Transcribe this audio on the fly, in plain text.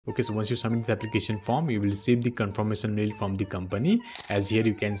Okay, so once you submit this application form, you will receive the confirmation mail from the company. As here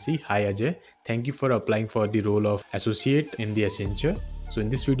you can see, hi Ajay, thank you for applying for the role of associate in the Accenture. So in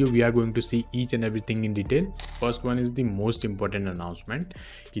this video, we are going to see each and everything in detail. First one is the most important announcement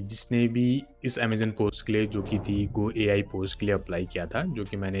कि जिसने भी इस Amazon post के लिए जो कि थी Go AI post के लिए अप्लाई किया था, जो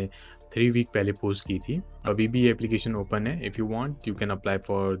कि मैंने 3 वीक पहले पोस्ट की थी, अभी भी एप्लीकेशन ओपन है. If you want you can apply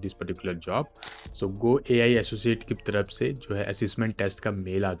for this particular job. So go AI associate की तरफ से जो है असेसमेंट टेस्ट का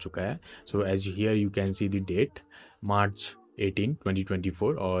मेल आ चुका है. So as here you can see the date मार्च 18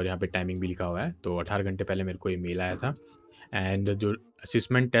 2024 और यहाँ पे टाइमिंग भी लिखा हुआ है. तो 18 घंटे पहले मेरे को ये मेल आया था. एंड जो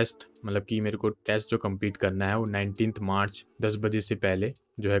असिसमेंट टेस्ट मतलब कि मेरे को टेस्ट जो कंप्लीट करना है वो 19 मार्च 10 बजे से पहले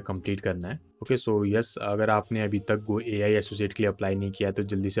जो है कंप्लीट करना है. ओके, सो यस, अगर आपने अभी तक गो AI एसोसिएट के लिए अप्लाई नहीं किया तो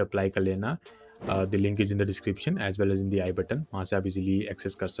जल्दी से अप्लाई कर लेना. The link is in the description as well as in the I button. वहाँ से आप इजीली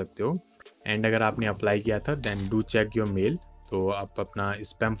एक्सेस कर सकते हो. एंड अगर आपने अप्लाई किया था then do check your mail. तो आप अपना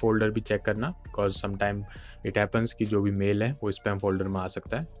स्पैम फोल्डर भी चेक करना, बिकॉज समटाइम इट हैपन्स कि जो भी मेल है वो स्पैम फोल्डर में आ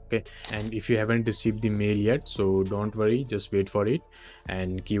सकता है. Okay, and if you haven't receive the mail yet so don't worry, just wait for it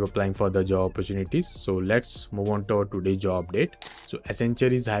and keep applying for the job opportunities. So let's move on to our today job update. So Accenture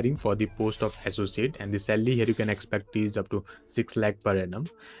is hiring for the post of associate and the salary here you can expect is up to 6 lakh per annum,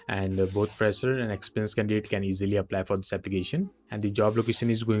 and both fresher and experienced candidate can easily apply for this application. And the job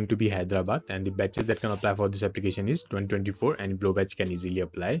location is going to be Hyderabad, and the batches that can apply for this application is 2024 and below batch can easily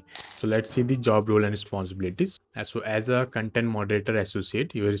apply. So let's see the job role and responsibilities. So as a content moderator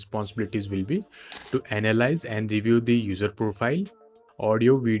associate, your responsibilities will be to analyze and review the user profile,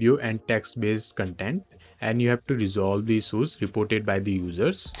 audio, video and text based content, and you have to resolve the issues reported by the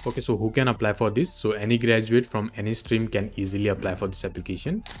users. Okay, so who can apply for this? So any graduate from any stream can easily apply for this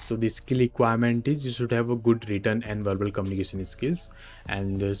application. So the skill requirement is you should have a good written and verbal communication skills.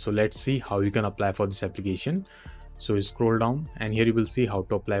 And so let's see how you can apply for this application. So scroll down and here you will see how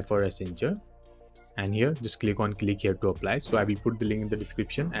to apply for Accenture. And here just click here to apply. So I will put the link in the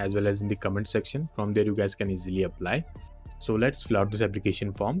description as well as in the comment section. From there you guys can easily apply. So let's fill out this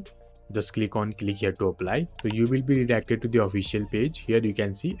application form. Just click here to apply. So you will be redirected to the official page. Here you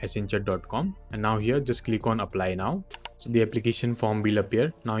can see accenture.com, and now here just click on apply now. So the application form will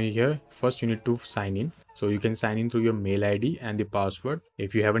appear. Now here first you need to sign in. So you can sign in through your mail ID and the password.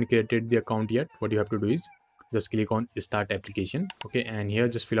 If you haven't created the account yet, what you have to do is just click on start application. Okay, and here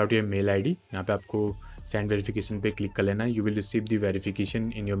just fill out your mail ID. यहाँ पे आपको send verification पे click कर लेना है. You will receive the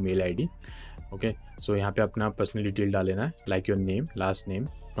verification in your mail ID. Okay, so यहाँ पे अपना personal detail डाल लेना है, like your name, last name.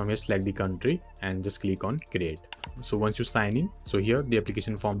 From here select the country and just click on create. So once you sign in, so here the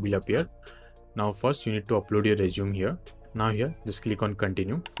application form will appear. Now first you need to upload your resume here. Now here just click on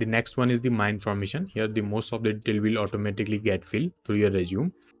continue. The next one is the my information. Here the most of the detail will automatically get filled through your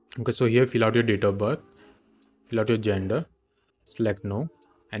resume. Okay, so here fill out your date of birth, fill out your gender, select no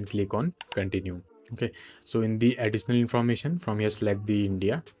and click on continue. Okay, so in the additional information from here select the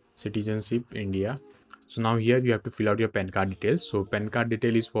India, citizenship India. So now here you have to fill out your PAN card details. So PAN card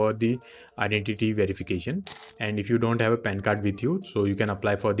detail is for the identity verification, and if you don't have a PAN card with you, so you can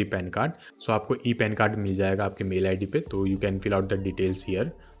apply for the PAN card. So आपको e-PAN card मिल जाएगा आपके mail ID पे, तो you can fill out the details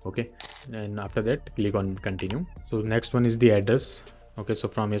here. Okay, and after that click on continue. So next one is the address. Okay, so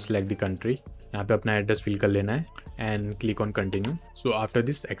from here select the country. यहाँ पे अपना address fill कर लेना है and click on continue. So after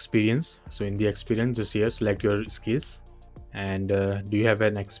this experience, so in the experience just here select your skills and do you have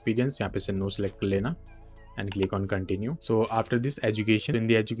an experience, यहाँ पे से no select कर लेना and click on continue. So after this education, in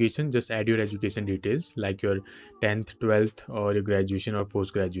the education just add your education details like your 10th 12th or your graduation or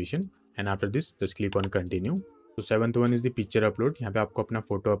post graduation, and after this just click on continue. So 7th one is the picture upload. यहाँ पे आपको अपना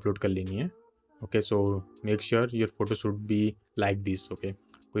photo upload कर लेनी है. Okay, so make sure your photo should be like this. Okay,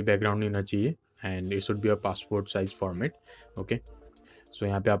 कोई background नहीं होना चाहिए and it should be a passport size format. Okay, so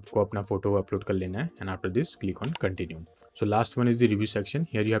यहाँ पे आपको अपना फोटो अपलोड कर लेना है and after this click on continue. So last one is the review section.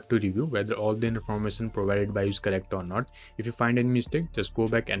 Here you have to review whether all the information provided by you is correct or not. If you find any mistake, just go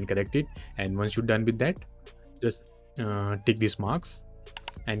back and correct it. And once you're done with that, just tick these marks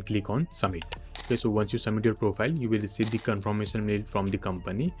and click on submit. Okay, so once you submit your profile, you will receive the confirmation mail from the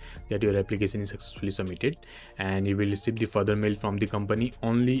company that your application is successfully submitted, and you will receive the further mail from the company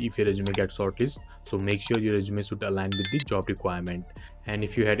only if your resume gets shortlisted. So make sure your resume should align with the job requirement. And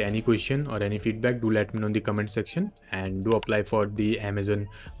if you had any question or any feedback, do let me know in the comment section, and do apply for the Amazon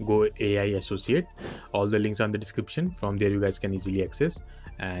Go AI Associate. All the links are in the description. From there you guys can easily access,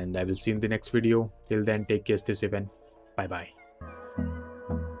 and I will see you in the next video. Till then, take care, stay safe, and bye bye.